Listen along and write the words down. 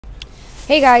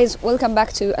Hey guys, welcome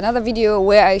back to another video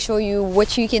where I show you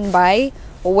what you can buy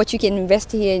or what you can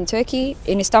invest here in Turkey,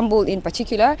 in Istanbul in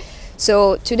particular.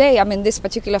 So today I'm in this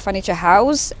particular furniture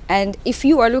house, and if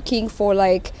you are looking for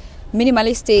like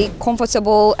minimalistic,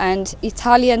 comfortable and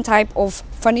Italian type of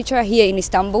furniture here in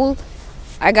Istanbul,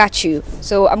 I got you.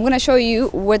 So I'm gonna show you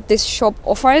what this shop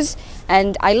offers,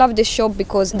 and I love this shop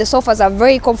because the sofas are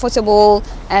very comfortable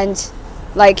and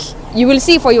like you will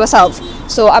see for yourself.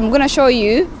 So I'm gonna show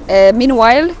you.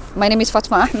 Meanwhile, my name is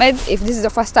Fatma Ahmed. If this is the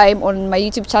first time on my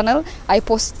YouTube channel, I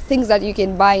post things that you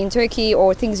can buy in Turkey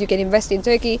or things you can invest in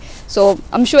Turkey. So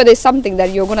I'm sure there's something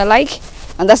that you're gonna like,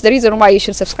 and that's the reason why you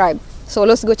should subscribe. So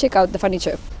let's go check out the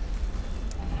furniture.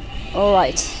 All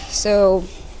right, so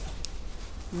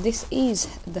this is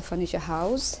the furniture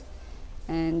house,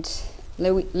 and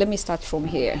let me start from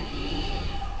here.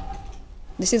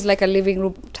 This is like a living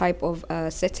room type of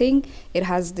setting. It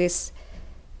has this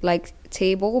like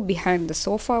table behind the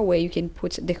sofa where you can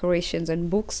put decorations and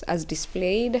books as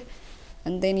displayed,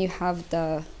 and then you have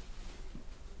the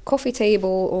coffee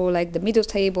table or like the middle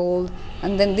table,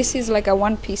 and then this is like a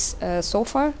one-piece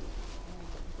sofa.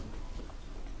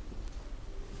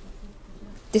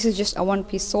 This is just a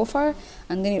one-piece sofa,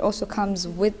 and then it also comes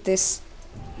with this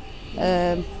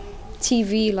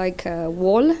TV like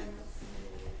wall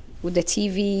with the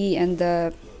TV and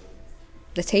the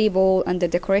table and the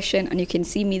decoration, and you can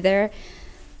see me there.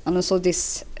 And also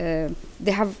this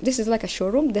this is like a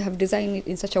showroom. They have designed it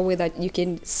in such a way that you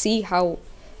can see how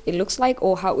it looks like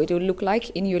or how it will look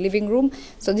like in your living room.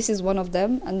 So this is one of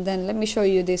them, and then let me show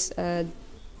you this.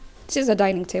 This is a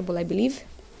dining table, I believe,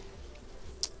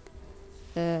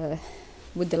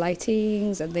 with the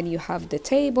lightings, and then you have the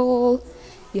table,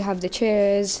 you have the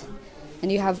chairs,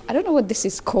 and you have, I don't know what this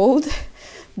is called,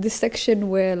 this section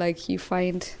where like you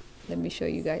find, let me show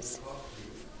you guys.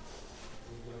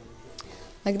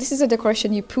 Like this is a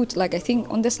decoration you put like I think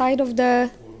on the side of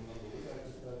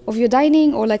your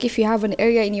dining, or like if you have an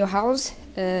area in your house,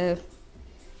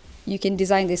 you can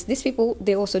design this. These people,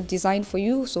 they also design for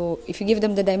you, so if you give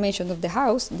them the dimension of the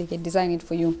house, they can design it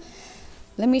for you.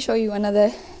 Let me show you another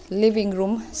living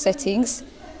room settings.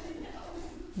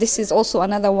 This is also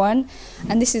another one,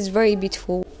 and this is very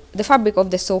beautiful. The fabric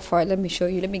of the sofa, let me show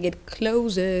you, let me get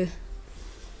closer.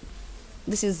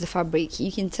 This is the fabric.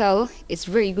 You can tell it's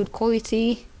very good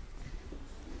quality.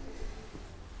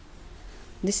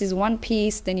 This is one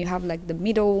piece. Then you have like the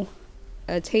middle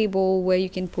table where you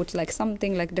can put like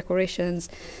something like decorations.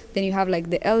 Then you have like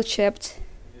the L-shaped.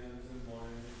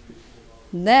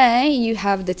 Then you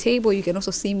have the table. You can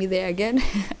also see me there again.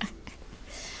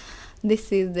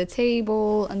 This is the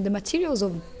table, and the materials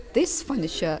of this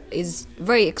furniture is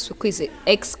very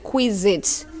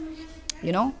exquisite,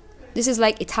 you know. This is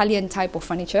like Italian type of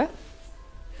furniture,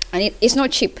 and it's not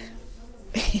cheap.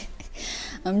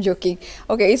 I'm joking.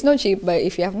 Okay, it's not cheap, but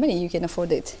if you have money, you can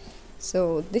afford it.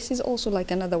 So this is also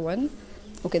like another one.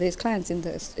 Okay, there's clients in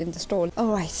the store. All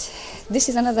right, this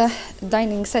is another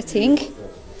dining setting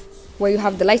where you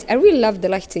have the light. I really love the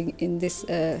lighting in this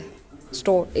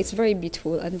store. It's very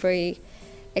beautiful and very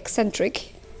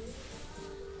eccentric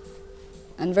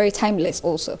and very timeless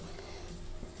also.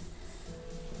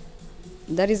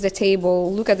 That is the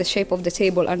table. Look at the shape of the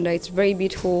table under. It's very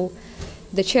beautiful.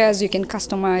 The chairs you can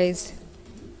customize,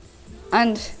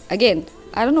 and again,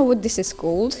 I don't know what this is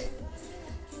called,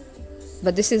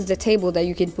 but this is the table that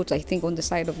you can put, I think, on the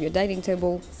side of your dining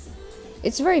table.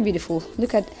 It's very beautiful.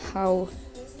 Look at how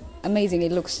amazing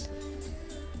it looks.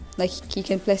 Like you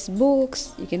can place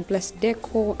books, you can place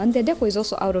decor, and the decor is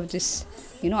also out of this,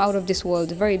 you know, out of this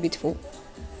world. Very beautiful.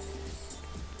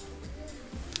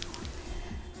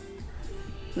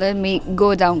 Let me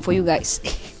go down for you guys.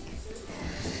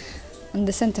 And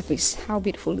the centerpiece, how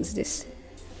beautiful is this?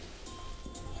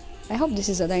 I hope this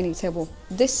is a dining table.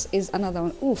 This is another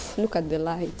one. Oof, look at the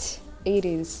light. It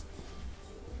is.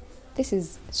 This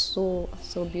is so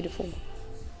beautiful.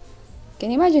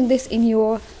 Can you imagine this in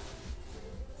your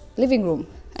living room?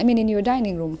 I mean in your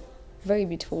dining room. Very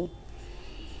beautiful.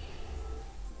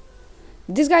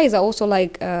 These guys are also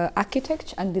like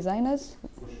architects and designers.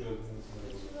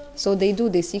 So they do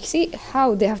this. You see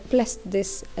how they have placed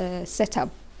this setup.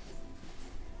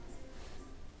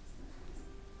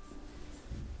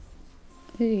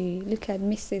 Hey, look at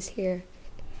Mrs. here.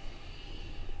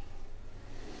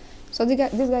 So these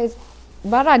guys,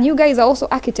 Baran, you guys are also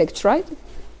architects, right?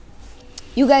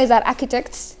 You guys are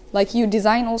architects, like you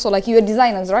design also, like you are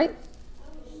designers, right?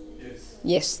 Yes.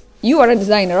 Yes. You are a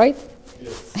designer, right?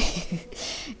 Yes.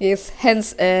 Yes,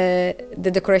 hence the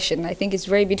decoration. I think it's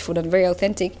very beautiful and very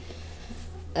authentic.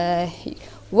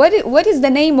 What is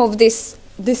the name of this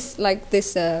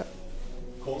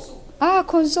console? Ah,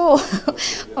 console.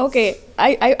 Okay,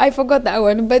 I forgot that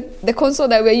one. But the console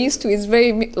that we're used to is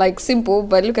very like simple.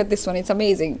 But look at this one; it's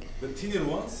amazing. The thinner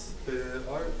ones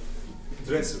are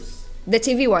dressers. The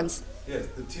TV ones. Yes,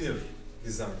 the thinner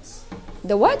designs.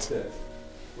 The what? Like that.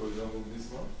 For example,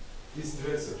 this one. This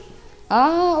dresser.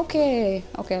 Ah, okay.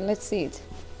 Okay, let's see it.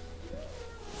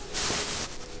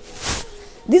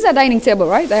 These are dining table,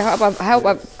 right? I hope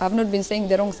I've not been saying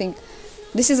the wrong thing.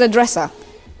 This is a dresser.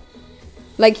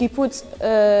 Like you put,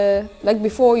 like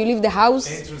before you leave the house.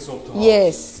 Entrance of the house.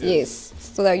 Yes, yes.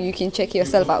 So that you can check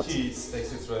yourself out. Keys,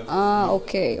 etc. Ah,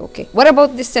 okay, okay. What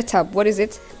about this setup? What is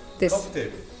it? This. Coffee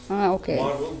table. Ah, okay.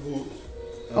 Marble, wood,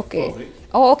 and Okay. fabric.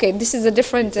 Oh, okay. This is a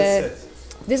different. It's a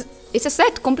set. This it's a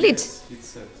set complete. Yes, it's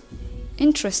set.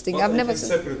 Interesting. But I've I never can seen.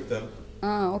 separate them.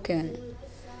 Ah, okay.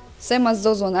 Same as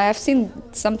those one. I have seen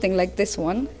something like this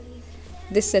one.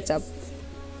 This setup.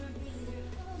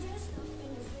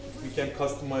 We can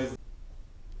customize.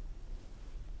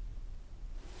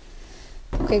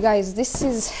 Okay, guys, this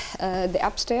is the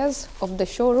upstairs of the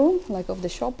showroom, like of the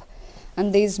shop,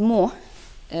 and there's more.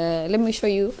 Let me show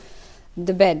you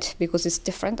the bed because it's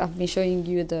different. I've been showing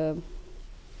you the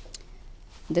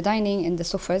dining and the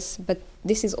sofas, but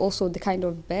this is also the kind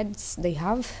of beds they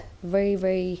have. Very,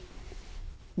 very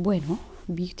bueno,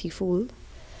 beautiful.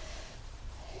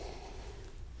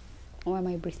 Why am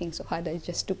I breathing so hard? I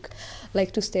just took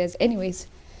like 2 stairs. Anyways,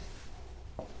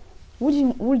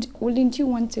 wouldn't you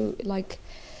want to like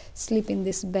sleep in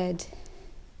this bed?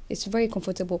 It's very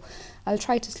comfortable. I'll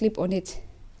try to sleep on it.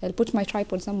 I'll put my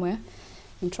tripod somewhere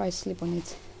and try to sleep on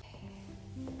it.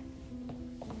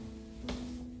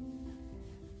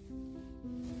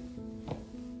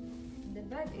 The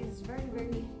bed is very,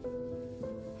 very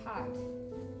hard,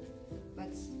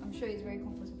 but I'm sure it's very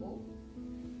comfortable.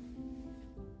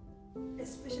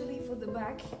 Especially for the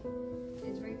back,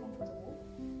 it's very comfortable.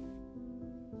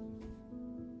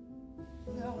 I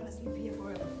don't want to sleep here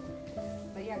forever.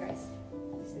 But yeah, guys,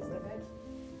 this is the bed.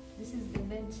 This is the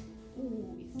bed.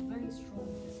 Ooh, it's very strong.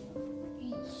 This one.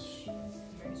 Eesh, it's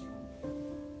very strong.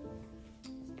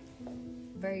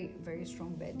 Very, very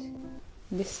strong bed.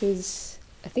 This is,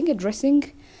 I think, a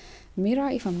dressing mirror,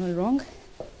 if I'm not wrong,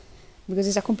 because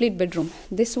it's a complete bedroom.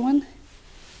 This one,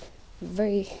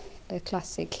 very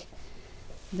classic.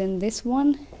 Then this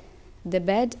one, the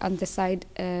bed and the side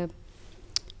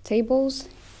tables.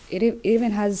 It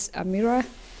even has a mirror,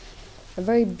 a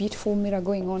very beautiful mirror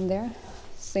going on there,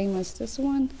 same as this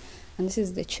one. And this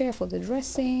is the chair for the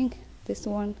dressing, this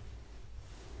one.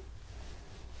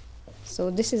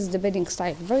 So this is the bedding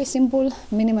style, very simple,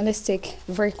 minimalistic,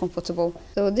 very comfortable.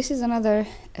 So this is another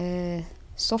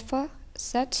sofa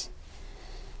set.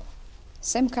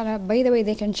 Same color. By the way,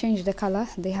 they can change the color.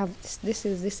 They have this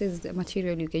is the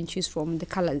material you can choose from, the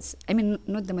colors. I mean,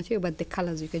 not the material, but the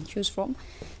colors you can choose from.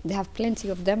 They have plenty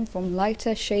of them, from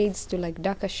lighter shades to like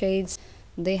darker shades.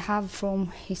 They have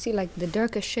from, you see, like the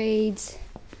darker shades.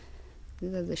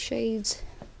 These are the shades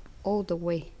all the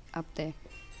way up there.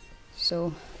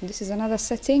 So this is another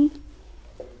setting.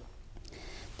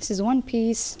 This is one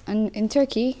piece, and in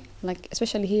Turkey, like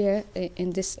especially here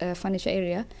in this furniture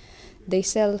area, they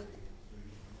sell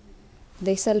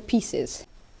pieces.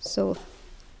 So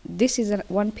this is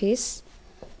one piece,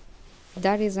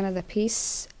 that is another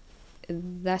piece,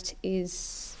 that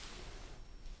is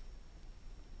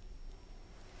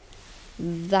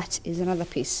another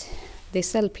piece. They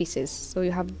sell pieces. So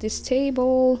you have this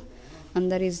table,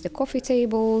 and that is the coffee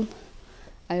table.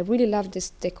 I really love this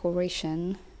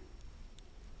decoration.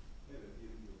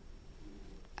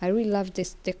 I really love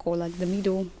this decor, like the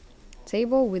middle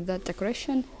table with that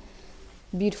decoration.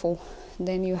 Beautiful.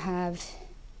 Then you have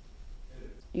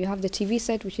the TV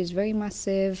set, which is very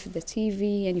massive, the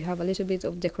TV, and you have a little bit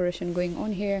of decoration going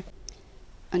on here.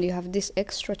 And you have this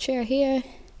extra chair here.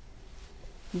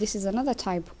 This is another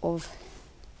type of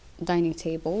dining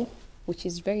table, which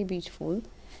is very beautiful.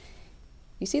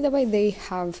 You see the way they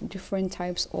have different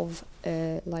types of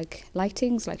like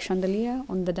lightings, like chandelier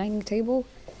on the dining table.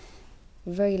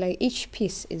 Very, like, each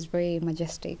piece is very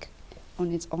majestic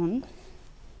on its own.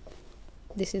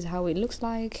 This is how it looks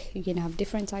like. You can have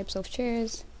different types of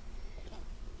chairs.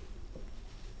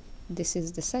 This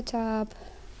is the setup.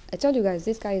 I told you guys,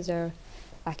 these guys are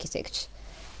architects,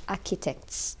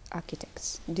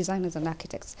 designers and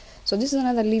architects. So this is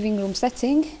another living room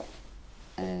setting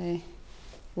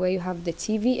where you have the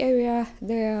TV area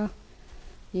there.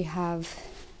 You have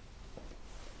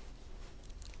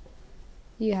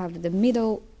the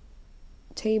middle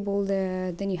table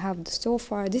there. Then you have the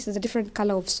sofa. This is a different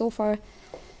color of sofa,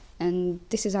 and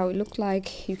this is how it looks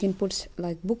like. You can put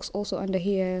like books also under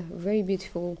here. Very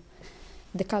beautiful.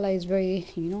 The color is very,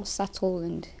 you know, subtle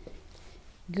and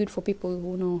good for people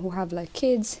who know, who have like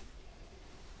kids.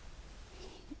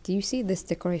 Do you see this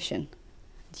decoration?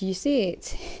 Do you see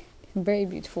it? Very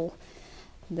beautiful.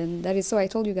 Then that is, so I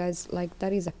told you guys, like,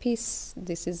 that is a piece,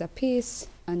 this is a piece,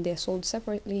 and they're sold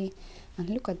separately. And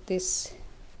look at this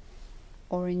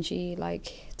orangey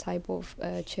like type of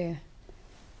chair,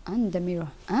 and the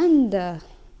mirror and the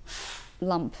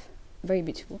lamp, very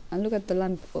beautiful. And look at the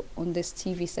lamp on this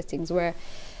TV settings, where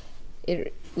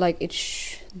it like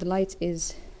the light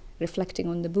is reflecting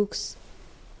on the books.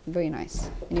 Very nice.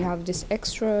 And you have this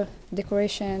extra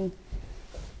decoration.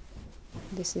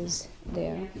 This is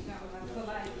there.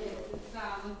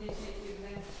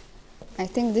 I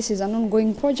think this is an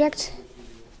ongoing project,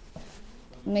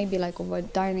 maybe like over a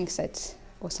dining set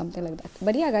or something like that.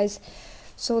 But yeah, guys,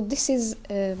 so this is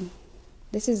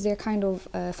their kind of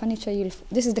furniture.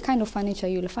 This is the kind of furniture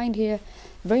you'll find here.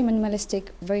 Very minimalistic,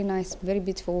 very nice, very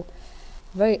beautiful,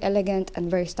 very elegant,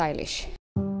 and very stylish.